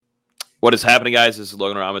What is happening, guys? This is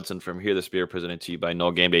Logan Robinson from Hear the Spear, presented to you by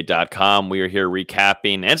NoleGameDay.com. We are here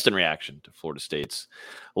recapping instant reaction to Florida State's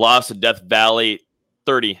loss to Death Valley,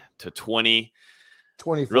 30-20.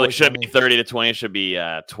 24, really should 20. be 30-20. It should be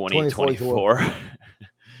 20-24.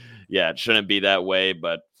 Yeah, it shouldn't be that way,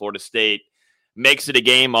 but Florida State makes it a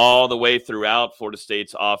game all the way throughout. Florida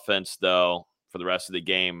State's offense, though, for the rest of the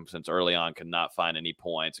game, since early on, could not find any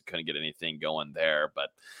points. It couldn't get anything going there,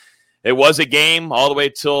 but it was a game all the way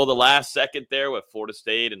till the last second there with Florida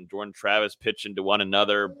State and Jordan Travis pitching to one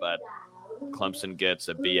another, but Clemson gets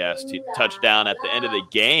a BS touchdown at the end of the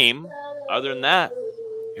game. Other than that,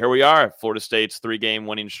 here we are. Florida State's 3-game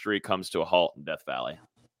winning streak comes to a halt in Death Valley.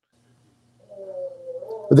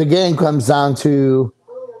 The game comes down to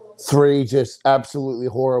 3 just absolutely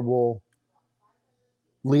horrible,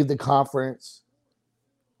 leave the conference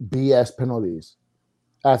BS penalties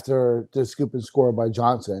after the scoop and score by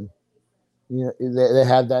Johnson. You know, they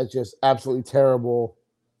had that just absolutely terrible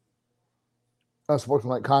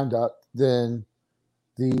unsportsmanlike conduct. Then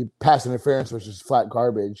the pass interference was just flat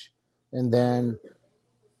garbage. And then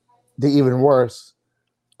the even worse,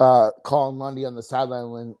 Colin Lundy on the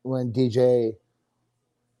sideline when DJ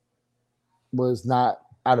was not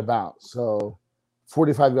out of bounds. So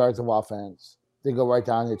 45 yards of offense. They go right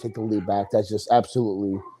down and they take the lead back. That's just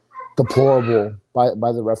absolutely deplorable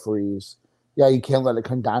by the referees. Yeah, you can't let it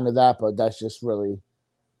come down to that, but that's just really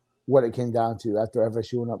what it came down to after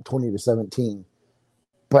FSU went up 20-17.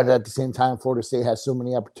 But at the same time, Florida State has so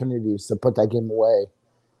many opportunities to put that game away,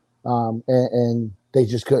 and they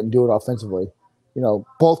just couldn't do it offensively. You know,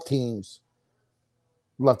 both teams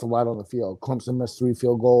left a lot on the field. Clemson missed 3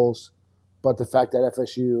 field goals, but the fact that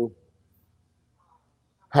FSU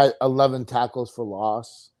had 11 tackles for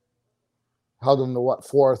loss, held them to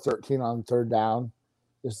 4-13 on third down.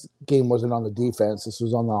 This game wasn't on the defense. This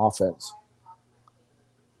was on the offense.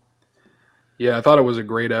 Yeah, I thought it was a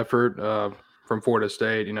great effort from Florida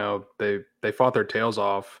State. You know, they fought their tails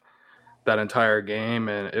off that entire game,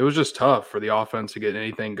 and it was just tough for the offense to get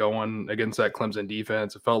anything going against that Clemson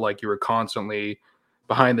defense. It felt like you were constantly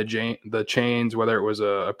behind the chains, whether it was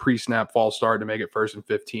a pre-snap false start to make it 1st and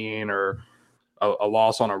 15 or a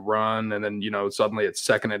loss on a run, and then, you know, suddenly it's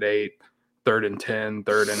 2nd and 8, 3rd and 10,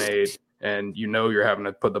 3rd and 8. And you know you're having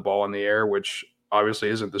to put the ball in the air, which obviously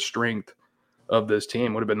isn't the strength of this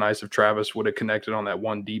team. Would have been nice if Travis would have connected on that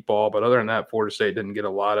one deep ball. But other than that, Florida State didn't get a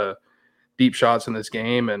lot of deep shots in this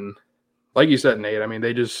game. And like you said, Nate, I mean,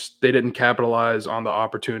 they didn't capitalize on the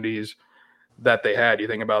opportunities that they had. You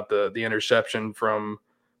think about the interception from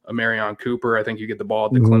Marion Cooper. I think you get the ball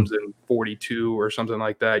at the Clemson 42 or something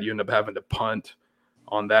like that. You end up having to punt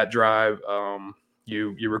on that drive.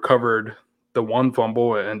 You recovered the one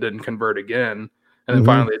fumble and didn't convert again. And then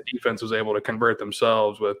finally the defense was able to convert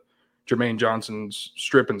themselves with Jermaine Johnson's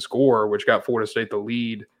strip and score, which got Florida State the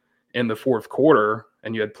lead in the 4th quarter.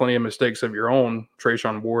 And you had plenty of mistakes of your own.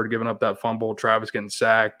 Trayshawn Ward giving up that fumble, Travis getting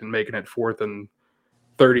sacked and making it 4th and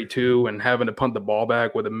 32 and having to punt the ball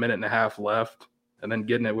back with 1.5 minutes left and then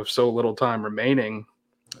getting it with so little time remaining.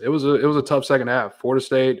 It was a tough second half. Florida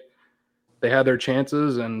State, they had their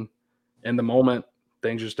chances, and in the moment,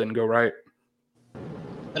 things just didn't go right.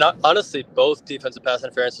 And honestly, both defensive pass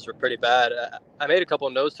interferences were pretty bad. I made a couple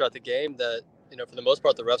of notes throughout the game that, you know, for the most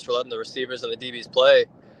part, the refs were letting the receivers and the DBs play.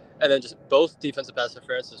 And then just both defensive pass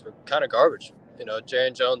interferences were kind of garbage. You know,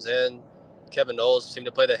 Jaren Jones and Kevin Knowles seemed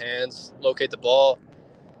to play the hands, locate the ball.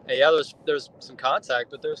 And yeah, there's some contact,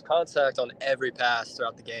 but there's contact on every pass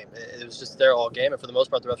throughout the game. It was just there all game. And for the most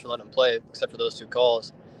part, the refs were letting them play, except for those 2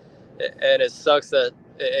 calls. And it sucks that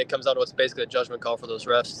it comes down to what's basically a judgment call for those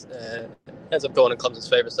refs, and ends up going in Clemson's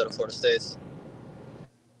favor instead of Florida State's.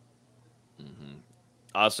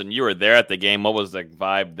 Austin, you were there at the game. What was the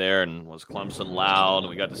vibe there? And was Clemson loud?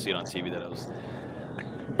 We got to see it on TV that it was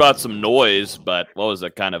brought some noise, but what was the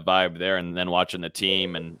kind of vibe there? And then watching the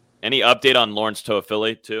team, and any update on Lawrence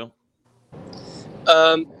Toafili too?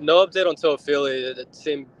 No update on Toafili. It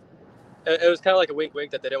seemed it was kind of like a wink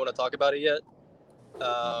that they didn't want to talk about it yet.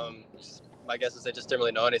 My guess is they just didn't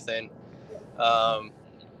really know anything. I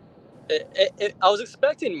was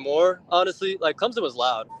expecting more, honestly. Like, Clemson was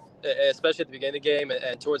loud, especially at the beginning of the game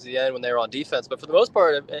and towards the end when they were on defense. But for the most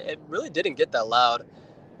part, it really didn't get that loud.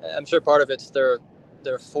 I'm sure part of it's their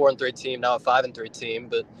 4-3 team, now a 5-3 team.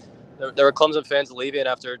 But there were Clemson fans leaving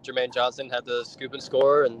after Jermaine Johnson had the scoop and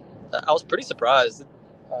score, and I was pretty surprised.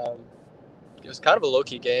 It was kind of a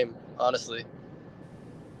low-key game, honestly.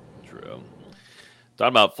 True.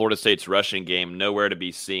 Talking about Florida State's rushing game, nowhere to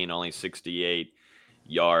be seen, only 68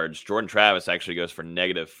 yards. Jordan Travis actually goes for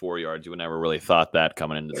 -4 yards. You would never really thought that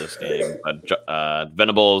coming into this game. But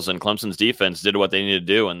Venables and Clemson's defense did what they needed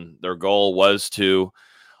to do, and their goal was to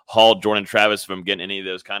halt Jordan Travis from getting any of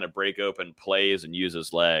those kind of break open plays and use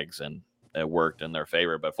his legs, and it worked in their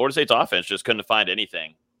favor. But Florida State's offense just couldn't find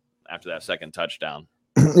anything after that second touchdown.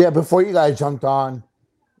 Yeah, before you guys jumped on,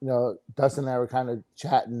 Dustin and I were kind of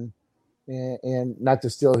chatting, and not to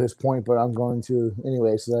steal his point, but I'm going to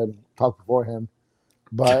anyway, so I talked before him.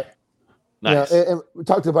 But nice. And we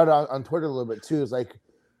talked about it on Twitter a little bit too. It's like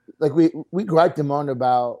we griped him on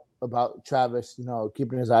about Travis,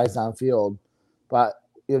 keeping his eyes downfield, but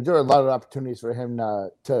there were a lot of opportunities for him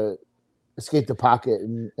to escape the pocket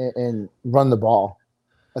and run the ball.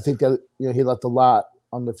 I think that he left a lot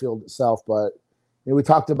on the field itself, but we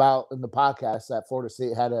talked about in the podcast that Florida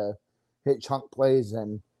State had to hit chunk plays,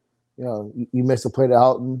 and you miss a play to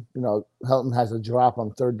Helton. Helton has a drop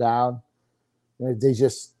on third down. They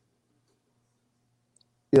just,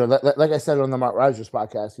 like I said on the Mark Rogers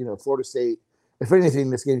podcast, Florida State. If anything,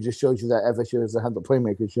 this game just shows you that FSU doesn't have the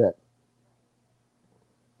playmakers yet.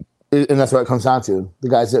 And that's what it comes down to. The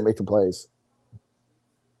guys that make the plays.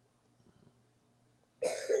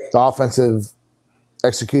 The offensive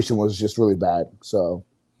execution was just really bad. So,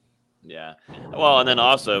 yeah. Well, and then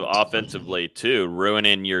also offensively too,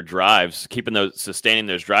 ruining your drives, sustaining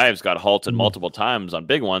those drives got halted multiple times on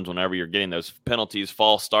big ones whenever you're getting those penalties,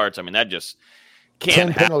 false starts. I mean, that just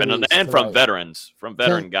can't happen. And from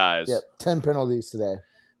veteran guys. Yeah, 10 penalties today.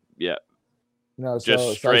 Yeah.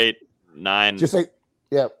 So straight 9. Just like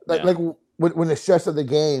when the stress of the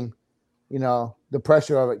game, the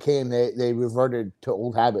pressure of it came, they reverted to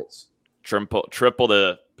old habits. Triple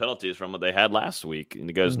the penalties from what they had last week, and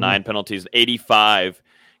it goes 9 penalties, 85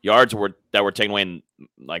 yards that were taken away, and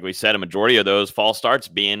like we said, a majority of those false starts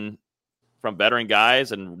being from veteran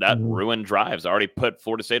guys, and that ruined drives. Already put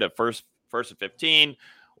Florida State at first and 15,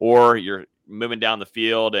 or you're moving down the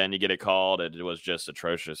field and you get it called. It was just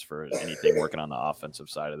atrocious for anything working on the offensive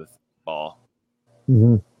side of the ball.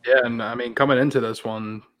 Yeah, and I mean, coming into this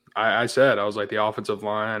one, I was like, the offensive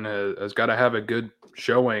line has got to have a good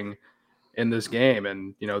showing in this game.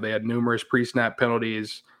 And, they had numerous pre-snap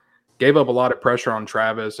penalties, gave up a lot of pressure on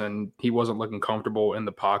Travis, and he wasn't looking comfortable in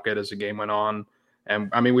the pocket as the game went on. And,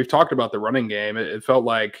 I mean, we've talked about the running game. It felt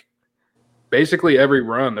like basically every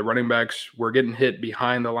run, the running backs were getting hit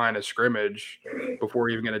behind the line of scrimmage before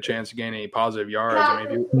even getting a chance to gain any positive yards. I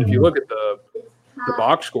mean, if you look at the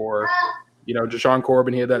box score, Jashaun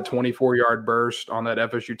Corbin, he had that 24-yard burst on that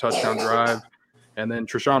FSU touchdown drive. And then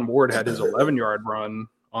Treshaun Ward had his 11-yard run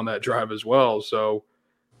on that drive as well. So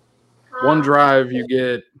one drive, you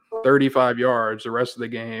get 35 yards. The rest of the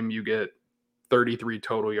game, you get 33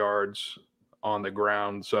 total yards on the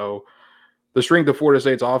ground. So the strength of Florida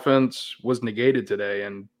State's offense was negated today.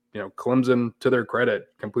 And, Clemson, to their credit,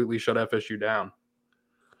 completely shut FSU down.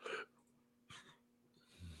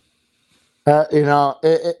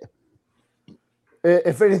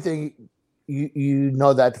 If anything,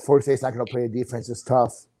 that Florida State's not going to play a defense is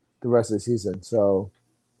tough the rest of the season. So,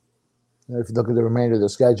 if you look at the remainder of the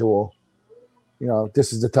schedule,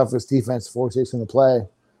 this is the toughest defense Florida State's going to play,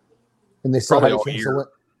 and they still had a chance to win.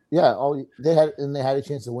 Yeah, they had a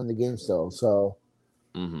chance to win the game still. So,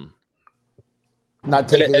 not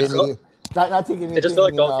taking any. Not taking anything. It just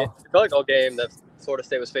felt like all game that Florida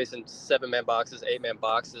State was facing 7-man boxes, 8-man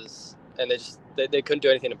boxes, and they couldn't do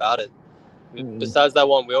anything about it. Besides that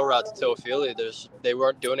one wheel route to Toafili, they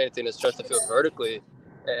weren't doing anything to stretch the field vertically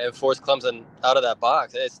and force Clemson out of that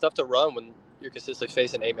box. It's tough to run when you're consistently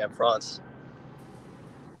facing 8-man fronts.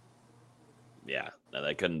 Yeah, no,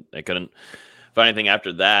 they couldn't find anything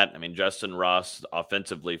after that. I mean, Justin Ross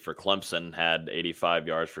offensively for Clemson had 85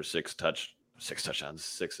 yards for 6 touchdowns,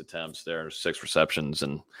 6 attempts there, 6 receptions,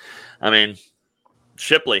 and I mean,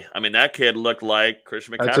 Shipley. I mean, that kid looked like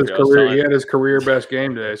Christian McCaffrey. That's his career. He had his career best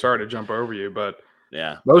game today. Sorry to jump over you, but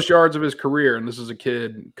yeah, most yards of his career, and this is a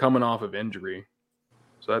kid coming off of injury,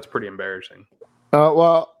 so that's pretty embarrassing.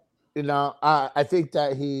 Well, I think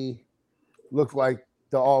that he looked like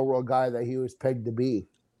the all-world guy that he was pegged to be.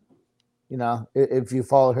 If you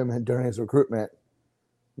follow him during his recruitment,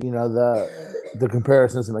 the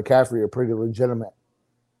comparisons to McCaffrey are pretty legitimate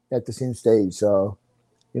at the same stage. So,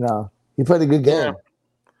 he played a good game. Yeah.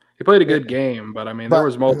 He played a good game, but I mean, there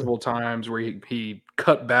was multiple times where he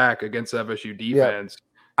cut back against FSU defense,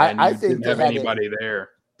 and I think didn't have anybody there.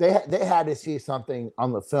 They had to see something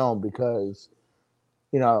on the film because,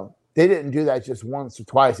 they didn't do that just once or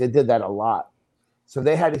twice. They did that a lot. So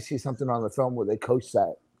they had to see something on the film where they coached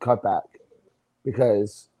that cutback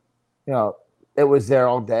because, it was there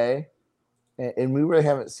all day, and we really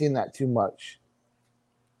haven't seen that too much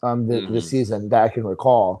the season that I can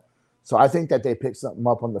recall. So I think that they picked something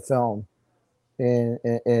up on the film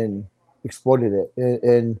and exploited it.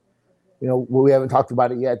 And we haven't talked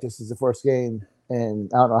about it yet. This is the first game,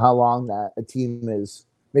 and I don't know how long that a team is,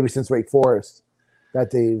 maybe since Wake Forest,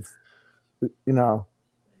 that they've,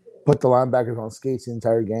 put the linebackers on skates the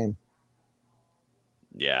entire game.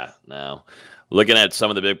 Yeah, no. Looking at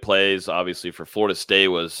some of the big plays, obviously for Florida State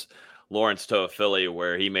was Lawrence Toafili,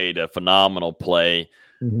 where he made a phenomenal play.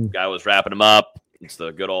 Guy was wrapping him up. It's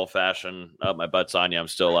the good old-fashioned, my butt's on you, I'm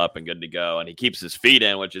still up and good to go. And he keeps his feet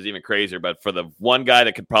in, which is even crazier. But for the one guy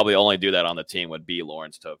that could probably only do that on the team would be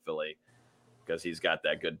Lawrence Toafili, because he's got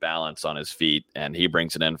that good balance on his feet, and he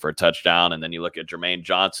brings it in for a touchdown. And then you look at Jermaine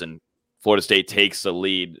Johnson. Florida State takes the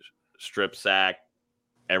lead, strip sack,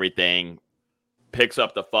 everything, picks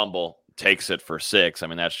up the fumble, takes it for 6. I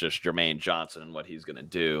mean, that's just Jermaine Johnson and what he's going to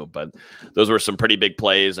do. But those were some pretty big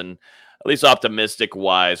plays, and at least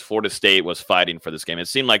optimistic-wise, Florida State was fighting for this game. It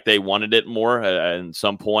seemed like they wanted it more at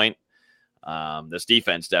some point. This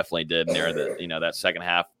defense definitely did near that second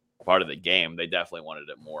half part of the game. They definitely wanted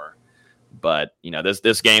it more. But,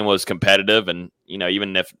 this game was competitive, and,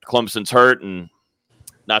 even if Clemson's hurt and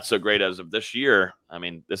not so great as of this year, I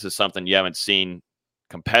mean, this is something you haven't seen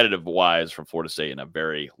competitive-wise from Florida State in a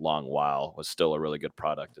very long while. Was still a really good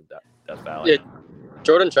product in Death Valley. Yeah,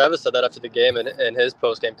 Jordan Travis said that after the game in his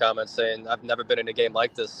post-game comments, saying, I've never been in a game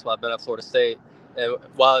like this while I've been at Florida State. And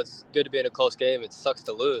while it's good to be in a close game, it sucks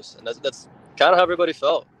to lose. And that's kind of how everybody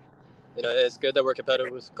felt. It's good that we're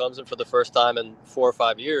competitive with Clemson for the first time in 4 or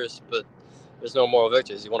 5 years, but there's no moral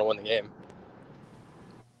victories. You want to win the game.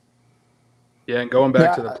 Yeah, and going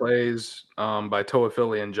back to the plays by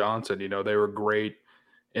Toafili and Johnson, they were great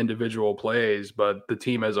individual plays, but the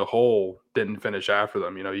team as a whole didn't finish after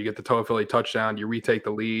them. You get the Toafili touchdown, you retake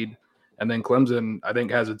the lead, and then Clemson, I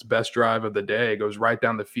think, has its best drive of the day, goes right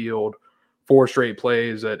down the field, 4 straight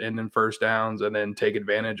plays that end in first downs, and then take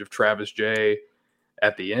advantage of Travis Jay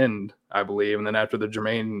at the end, I believe. And then after the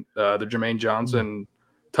Jermaine Johnson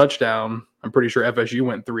touchdown, I'm pretty sure FSU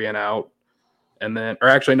went 3 and out. And then, or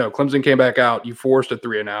actually, no, Clemson came back out. You forced a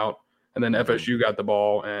 3 and out, and then FSU got the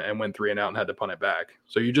ball and went 3 and out and had to punt it back.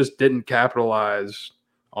 So you just didn't capitalize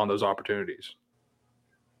on those opportunities.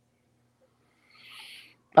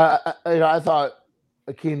 I thought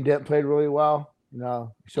Akeem Dent played really well. Really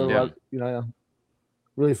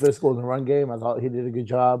physical in the run game. I thought he did a good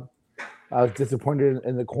job. I was disappointed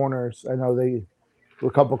in the corners. I know they were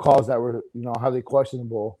a couple calls that were, highly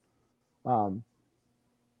questionable.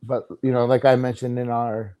 But like I mentioned in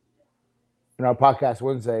our podcast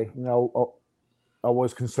Wednesday, I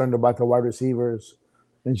was concerned about the wide receivers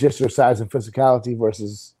and just their size and physicality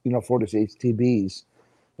versus Florida State's TBs,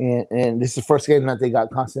 and this is the first game that they got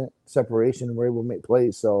constant separation and were able to make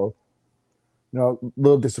plays. So, a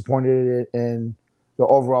little disappointed in the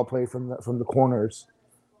overall play from the corners.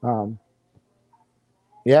 I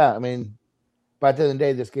mean, but at the end of the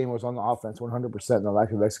day, this game was on the offense 100% and the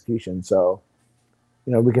lack of execution. So.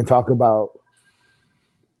 We can talk about,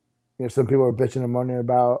 some people are bitching and moaning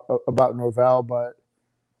about Norvell, but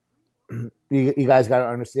you guys got to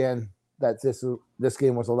understand that this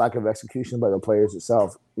game was a lack of execution by the players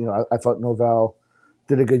itself. I thought Norvell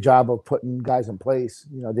did a good job of putting guys in place.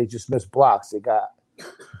 They just missed blocks. They got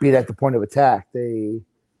beat at the point of attack. They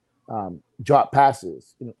dropped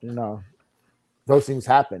passes. Those things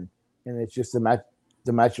happen, and it's just the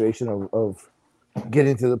maturation of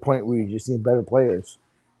getting to the point where you just need better players.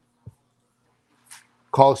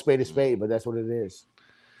 Call a spade, but that's what it is.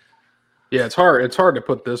 Yeah, it's hard. It's hard to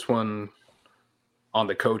put this one on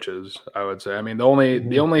the coaches, I would say. I mean, the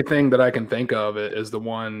only thing that I can think of is the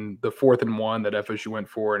 4th and 1 that FSU went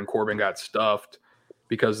for and Corbin got stuffed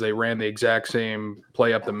because they ran the exact same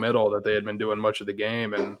play up the middle that they had been doing much of the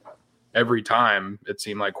game. And every time it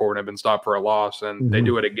seemed like Corbin had been stopped for a loss, and they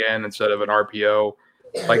do it again instead of an RPO.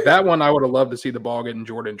 Like that one, I would have loved to see the ball get in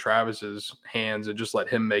Jordan Travis's hands and just let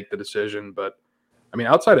him make the decision. But, I mean,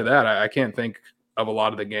 outside of that, I can't think of a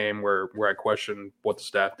lot of the game where I question what the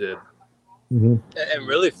staff did. And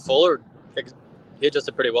really, Fuller, he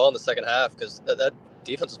adjusted pretty well in the second half because that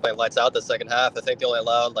defense was playing lights out the second half. I think they only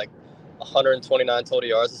allowed like 129 total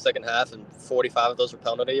yards the second half, and 45 of those were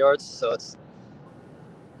penalty yards. So it's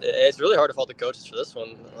really hard to fault the coaches for this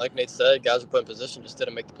one. Like Nate said, guys were put in position, just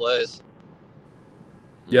didn't make the plays.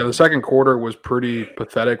 Yeah, the second quarter was pretty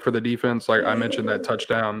pathetic for the defense. Like I mentioned, that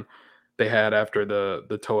touchdown they had after the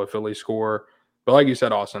Toafili score. But like you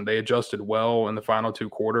said, Austin, they adjusted well in the final 2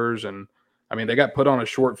 quarters. And, I mean, they got put on a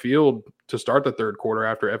short field to start the third quarter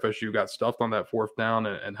after FSU got stuffed on that 4th down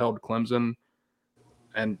and held Clemson.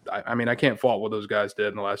 And I mean, I can't fault what those guys did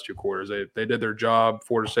in the last 2 quarters. They did their job.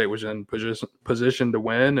 Florida State was in position to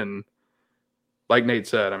win. And like Nate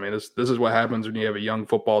said, I mean, this is what happens when you have a young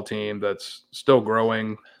football team that's still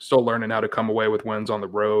growing, still learning how to come away with wins on the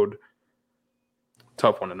road.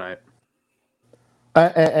 Tough one tonight.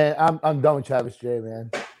 And I'm done with Travis Jay,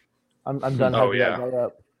 man. I'm done. Oh, yeah. That guy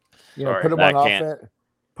up. Sorry. Put him on offense.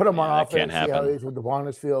 Put him on offense. See how he is with the ball in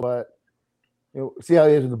his field, but see how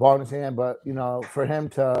he is with the ball in his hand. But for him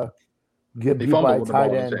to get beat by a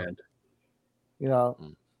tight end,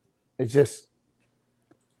 it's just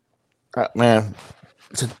man,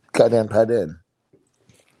 it's a goddamn tight end.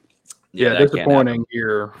 Yeah, disappointing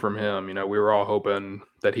year from him. We were all hoping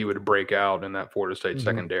that he would break out in that Florida State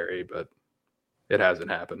secondary, but it hasn't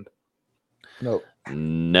happened.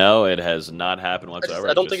 No, it has not happened whatsoever.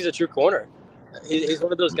 I don't think he's a true corner. He's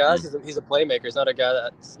one of those guys. He's a playmaker. He's not a guy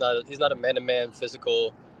he's not a man-to-man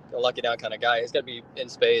physical, lock it down kind of guy. He's got to be in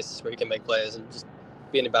space where he can make plays, and just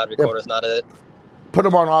being a boundary corner is not it. Put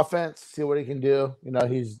him on offense, see what he can do.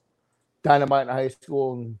 He's dynamite in high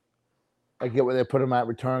school, and I get where they put him at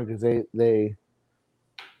return because they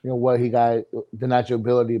what he got, the natural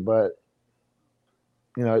ability, but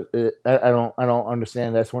I don't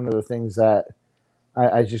understand. That's one of the things that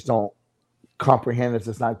I just don't comprehend. It's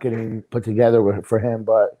just not getting put together for him.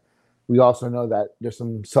 But we also know that there's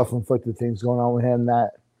some self-inflicted things going on with him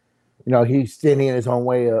that he's standing in his own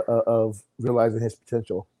way of realizing his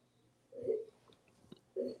potential.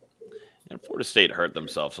 And Florida State hurt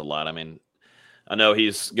themselves a lot. I mean, I know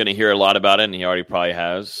he's going to hear a lot about it, and he already probably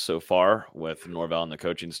has so far with Norvell and the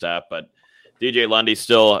coaching staff. But DJ Lundy's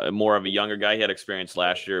still more of a younger guy. He had experience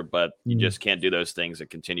last year, but you just can't do those things that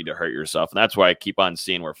continue to hurt yourself. And that's why I keep on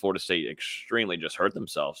seeing where Florida State extremely just hurt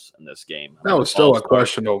themselves in this game. That was still a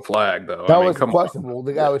questionable flag, though. That was questionable.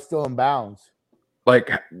 The guy was still in bounds.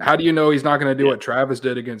 Like, how do you know he's not going to do what Travis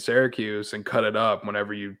did against Syracuse and cut it up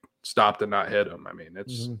whenever you stopped and not hit him? I mean,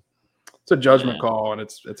 it's a judgment call, and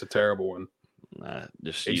it's a terrible one.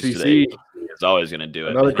 Just UCC is always going to do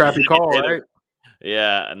it. Another crappy call, right?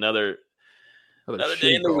 Yeah, another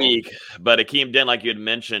day in the week. But Akeem Dent, like you had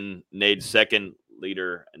mentioned, Nate's second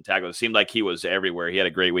leader in tackles. It seemed like he was everywhere. He had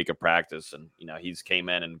a great week of practice, and he's came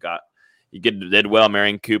in and did well.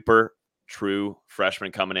 Marion Cooper, true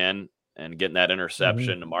freshman, coming in and getting that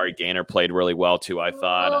interception. Amari Gaynor played really well too, I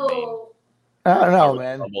thought. I mean, I don't know,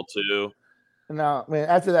 man. Too. No, man.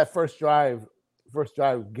 After that first drive,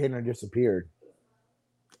 Gaynor disappeared.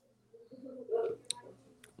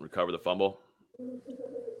 Recover the fumble.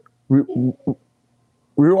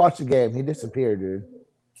 We watched the game. He disappeared, dude.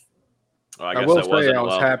 Well, I will say I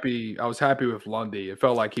was happy with Lundy. It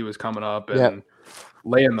felt like he was coming up and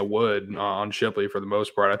laying the wood on Shipley for the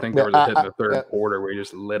most part. I think there was a hit in the third quarter where he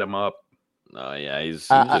just lit him up. Oh yeah, he's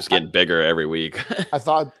just getting bigger every week. I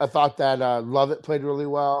thought that Lovett played really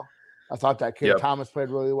well. I thought that Kid Thomas played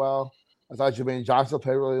really well. I thought Jermaine Johnson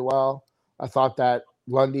played really well. I thought that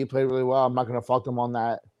Lundy played really well. I'm not going to fault him on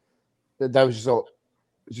that. That was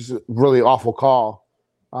just a really awful call.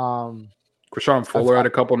 Krishawn Fuller had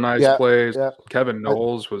a couple nice plays. Yeah. Kevin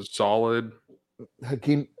Knowles was solid.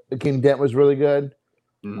 Hakeem Dent was really good.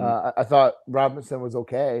 I thought Robinson was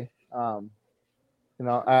okay. I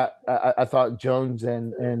thought Jones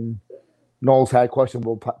and Knowles had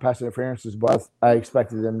questionable pass interferences, but I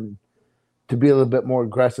expected them to be a little bit more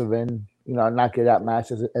aggressive and not get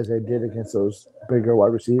outmatched as they did against those bigger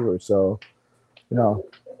wide receivers. So,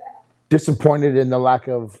 disappointed in the lack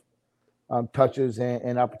of touches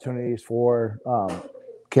and opportunities for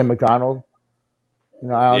Kim McDonald.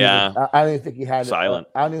 I don't even think he had silent.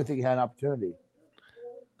 I don't even think he had an opportunity.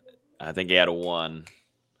 I think he had one,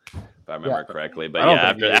 if I remember correctly. But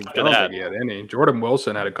after that, I don't think he had any. Jordan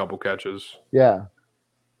Wilson had a couple catches. Yeah.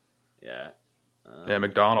 Yeah.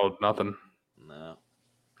 McDonald, nothing. No.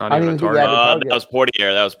 Not even a target. That was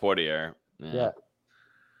Portier. Yeah.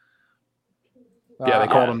 Yeah, they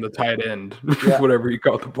called him the tight end, whatever he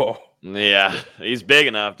caught the ball. Yeah, he's big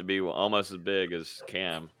enough to be almost as big as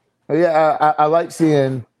Cam. Yeah, I like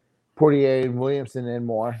seeing Portier and Williamson in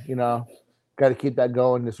more. Got to keep that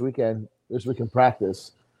going this weekend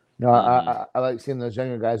practice. I like seeing those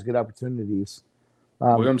younger guys get opportunities.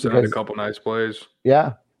 Williamson had a couple nice plays.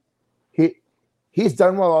 Yeah, he's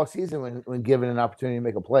done well all season when given an opportunity to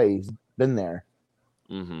make a play. He's been there.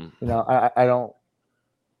 Mm-hmm.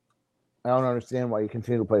 I don't understand why you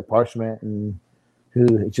continue to play Parchment and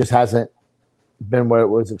who just hasn't been what it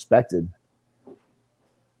was expected.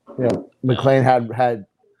 McLean had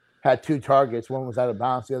two targets. One was out of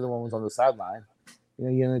bounds. The other one was on the sideline.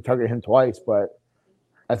 You only target him twice, but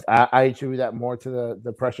I attribute that more to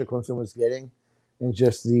the pressure Clemson was getting and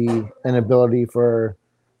just the inability for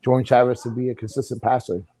Jordan Travis to be a consistent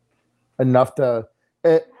passer. Enough to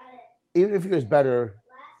even if he was better,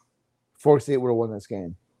 Florida State would have won this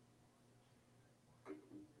game.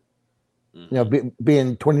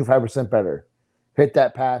 Being 25% better, hit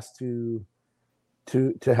that pass to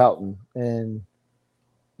Helton, and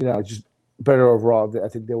just better overall. I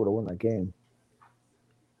think they would have won that game.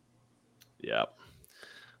 Yeah,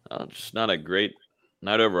 just not a great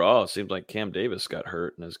night overall. It seems like Cam Davis got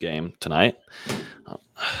hurt in his game tonight.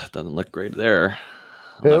 Doesn't look great there.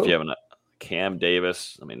 I don't know if you have a Cam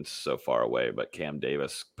Davis. I mean, so far away, but Cam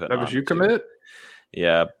Davis. That was you commit?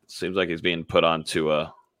 Yeah, seems like he's being put onto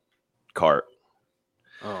a cart.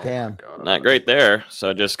 Oh, damn. Not great there. So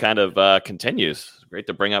it just kind of continues. Great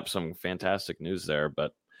to bring up some fantastic news there,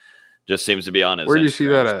 but just seems to be on his Where do you see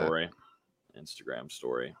that story. Instagram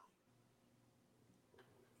story.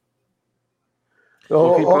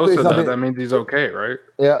 Well, if he posted that means he's okay, right?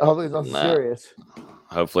 Yeah, hopefully it's nothing serious.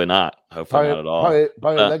 Hopefully not. Hopefully not at all.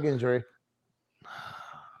 Probably a leg injury.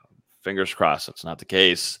 Fingers crossed it's not the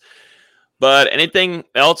case. But anything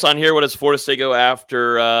else on here? What does Florida State go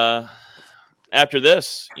after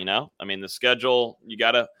this? I mean, the schedule, you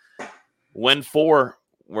got to win 4.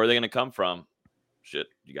 Where are they going to come from? Shit,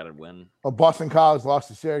 you got to win. Well, Boston College lost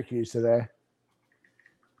to Syracuse today.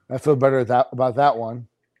 I feel better about that one.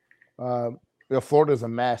 Florida's a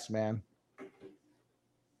mess, man.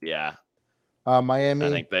 Yeah. Miami. I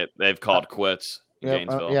think they've called quits in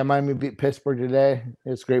Gainesville. Miami beat Pittsburgh today.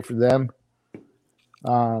 It's great for them.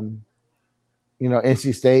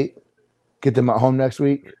 NC State, get them at home next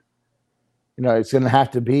week. It's going to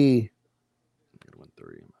have to be. Win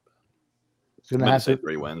 3. It's going to have to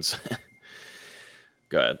 3 wins.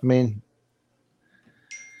 Go ahead. I mean,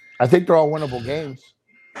 I think they're all winnable games.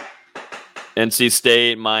 NC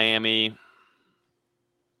State, Miami,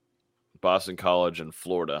 Boston College, and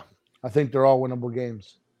Florida. I think they're all winnable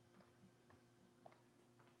games.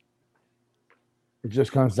 It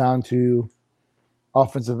just comes down to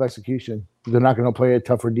offensive execution. They're not going to play a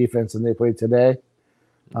tougher defense than they played today.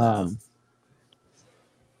 I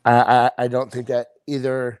don't think that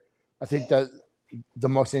either. I think that the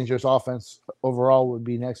most dangerous offense overall would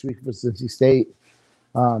be next week for NC State.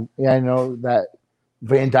 I know that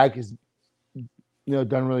Van Dyke has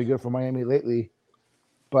done really good for Miami lately,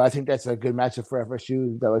 but I think that's a good matchup for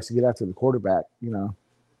FSU that likes to get after the quarterback.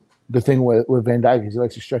 The thing with Van Dyke is he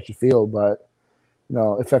likes to stretch the field, but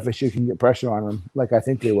if FSU can get pressure on him, like I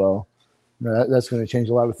think they will, that's going to change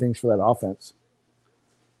a lot of things for that offense.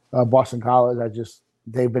 Boston College,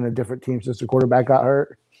 they've been a different team since the quarterback got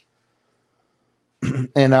hurt.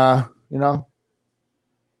 And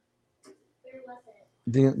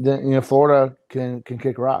Florida can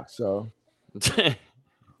kick rocks. So,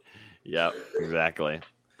 yeah, exactly.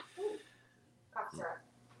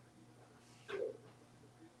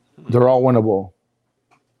 They're all winnable.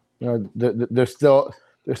 There's still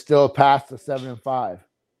a path to 7-5,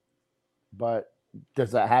 but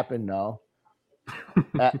does that happen? No.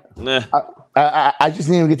 I just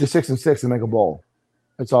need to get to 6-6 and make a bowl.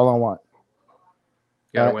 That's all I want.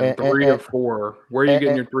 Got to win 3 of 4. Where are you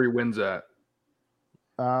getting your 3 wins at?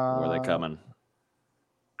 Where are they coming?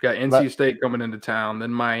 Got NC State coming into town,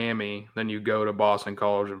 then Miami, then you go to Boston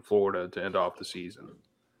College and Florida to end off the season.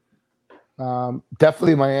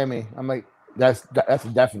 Definitely Miami. I'm like, that's a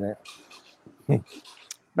definite. No,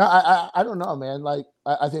 I don't know, man. Like,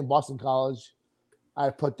 I think Boston College, I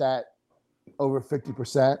put that over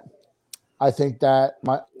 50%. I think that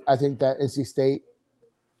NC State.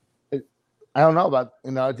 I don't know about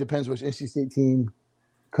it depends which NC State team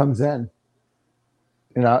comes in.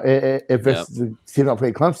 If it's the team don't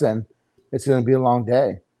play Clemson, it's going to be a long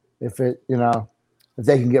day. If they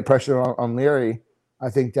can get pressure on Leary, I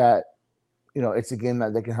think that it's a game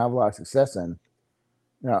that they can have a lot of success in.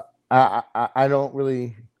 I don't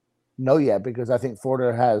really know yet because I think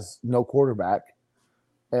Florida has no quarterback.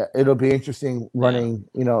 It'll be interesting running,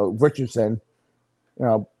 Richardson.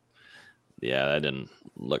 Yeah, that didn't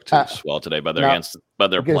look too swell today, but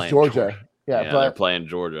they're playing Georgia. Yeah, they're playing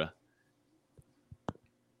Georgia.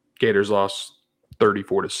 Gators lost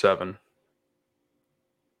 34-7.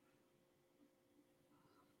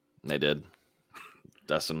 They did.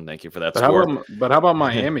 Dustin, thank you for that score. How about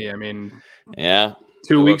Miami? I mean, yeah.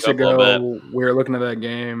 2 weeks ago, we were looking at that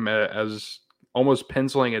game as almost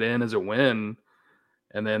penciling it in as a win,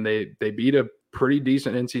 and then they beat a pretty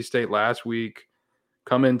decent NC State last week.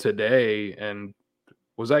 Come in today, and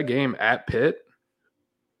was that game at Pitt?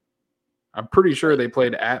 I'm pretty sure they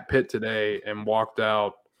played at Pitt today and walked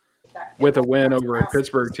out with a win over a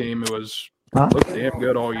Pittsburgh team who looked damn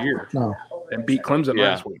good all year and beat Clemson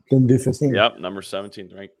last week. Didn't do 15. Yep, number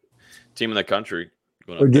 17th ranked team in the country.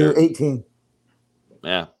 Or do 18.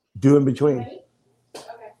 Yeah. Do in between.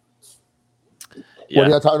 Yeah. What are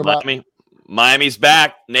y'all talking about? Miami's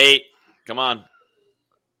back, Nate. Come on.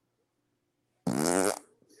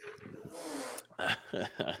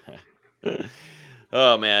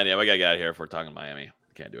 Oh, man. Yeah, we got to get out of here if we're talking Miami.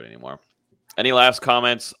 Can't do it anymore. Any last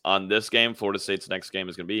comments on this game? Florida State's next game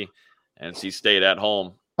is going to be NC State at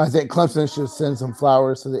home. I think Clemson should send some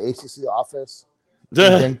flowers to the ACC office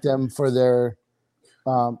and thank them for their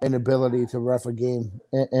inability to ref a game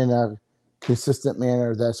in a consistent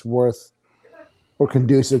manner that's worth or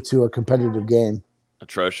conducive to a competitive game.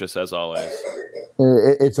 Atrocious as always.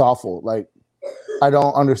 It's awful. Like, I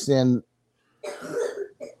don't understand.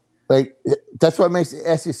 Like, that's what makes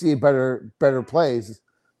the SEC better plays.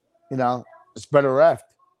 You know, it's better ref.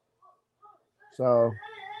 So,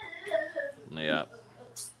 yeah,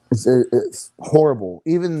 it's horrible.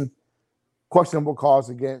 Even questionable calls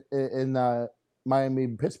again in the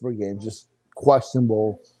Miami-Pittsburgh game, just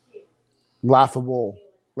questionable, laughable.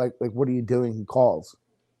 Like, what are you doing? Calls.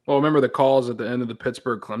 Well, remember the calls at the end of the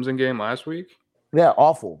Pittsburgh-Clemson game last week? Yeah,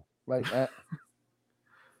 awful. Like, it's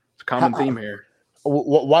a common theme here.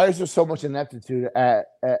 Why is there so much ineptitude at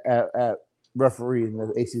refereeing the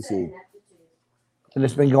ACC? And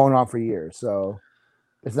it's been going on for years, so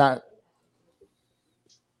it's not,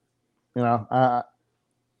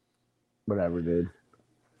 whatever, dude.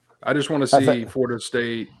 I just want to see Florida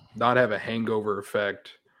State not have a hangover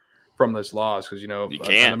effect from this loss because,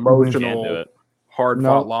 an emotional,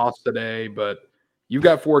 hard-fought loss today, but you've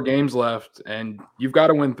got 4 games left, and you've got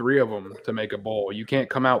to win 3 of them to make a bowl. You can't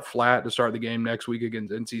come out flat to start the game next week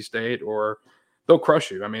against NC State, or they'll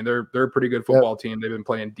crush you. I mean, they're a pretty good football team. They've been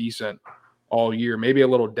playing decent all year. Maybe a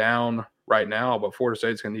little down right now, but Florida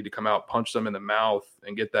State's going to need to come out, punch them in the mouth,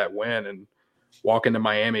 and get that win and walk into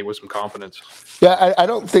Miami with some confidence. Yeah, I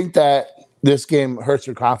don't think that this game hurts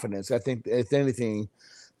your confidence. I think, if anything,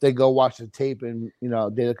 they go watch the tape and,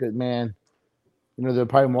 they look at, man, they're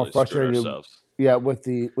probably more frustrated. Yeah, with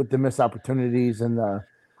the missed opportunities and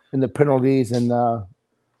the penalties and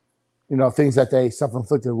things that they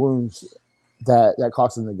self-inflicted wounds that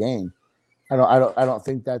cost them the game. I don't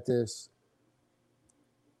think that this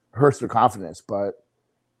hurts their confidence, but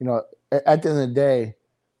at the end of the day,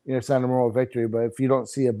 it's not a moral victory. But if you don't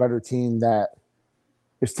see a better team that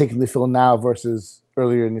is taking the field now versus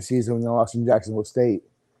earlier in the season when they lost in Jacksonville State,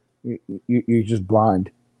 you're just blind.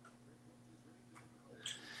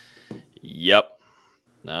 Yep.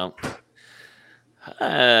 No.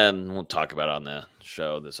 And we'll talk about it on the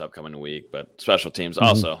show this upcoming week, but special teams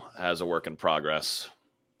also has a work in progress.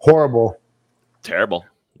 Horrible. Terrible.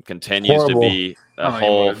 Continues to be a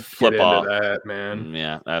whole flip-off. That, man.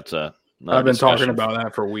 Yeah, that's I've been talking about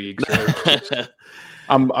that for weeks.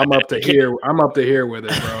 I'm up to here. I'm up to here with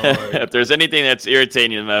it, bro. Like, if there's anything that's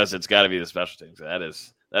irritating the most, it's got to be the special teams. That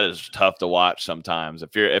is tough to watch sometimes.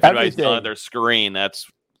 If anybody's yelling at their screen, that's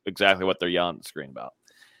exactly what they're yelling at the screen about.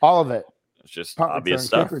 All of it. It's just punt obvious return,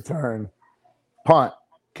 stuff. Kick return, punt,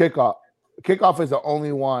 kickoff. Kickoff is the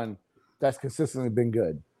only one that's consistently been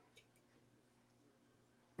good.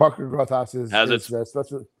 Parker Grothaus is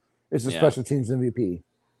the special teams MVP.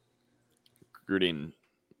 Recruiting.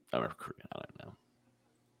 I don't know.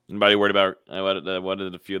 Anybody worried about what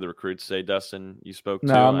did a few of the recruits say, Dustin? You spoke to?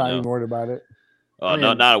 No, I'm not even worried about it. Oh,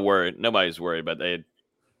 no, not worried. Nobody's worried, but they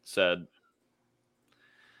said.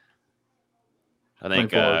 I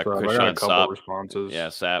think Krishan Sapp responses. Yeah,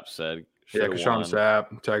 Sapp said. Yeah, Krishan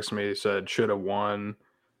Sapp texted me, said should have won.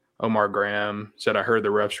 Omar Graham said, I heard the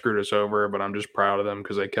refs screwed us over, but I'm just proud of them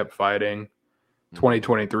because they kept fighting.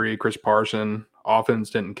 2023, Chris Parson,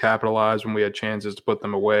 offense didn't capitalize when we had chances to put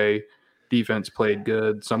them away. Defense played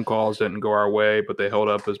good. Some calls didn't go our way, but they held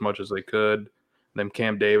up as much as they could. And then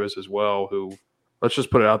Cam Davis as well, who, let's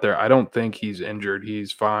just put it out there, I don't think he's injured.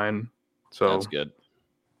 He's fine. So that's good.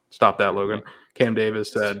 Stop that, Logan. Cam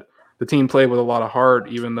Davis said, the team played with a lot of heart,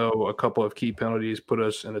 even though a couple of key penalties put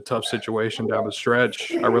us in a tough situation down the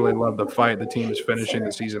stretch. I really love the fight the team is finishing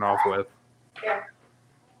the season off with.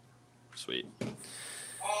 Sweet.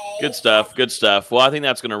 Good stuff. Good stuff. Well, I think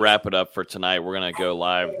that's going to wrap it up for tonight. We're going to go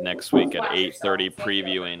live next week at 8:30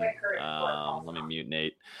 previewing. Let me mute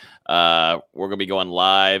Nate. We're going to be going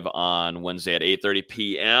live on Wednesday at 8:30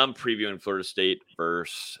 p.m. previewing Florida State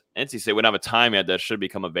versus NC State. We don't have a time yet. That should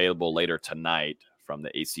become available later tonight from the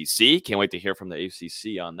ACC. Can't wait to hear from the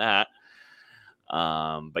ACC on that.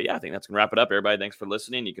 But yeah, I think that's going to wrap it up. Everybody, thanks for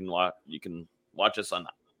listening. You can watch us on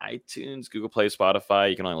iTunes, Google Play, Spotify.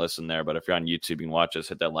 You can only listen there, but if you're on YouTube, you can watch us.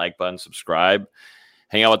 Hit that like button, subscribe.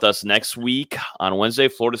 Hang out with us next week on Wednesday.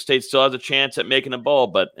 Florida State still has a chance at making a bowl,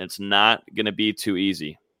 but it's not going to be too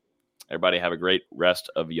easy. Everybody have a great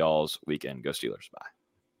rest of y'all's weekend. Go Steelers. Bye.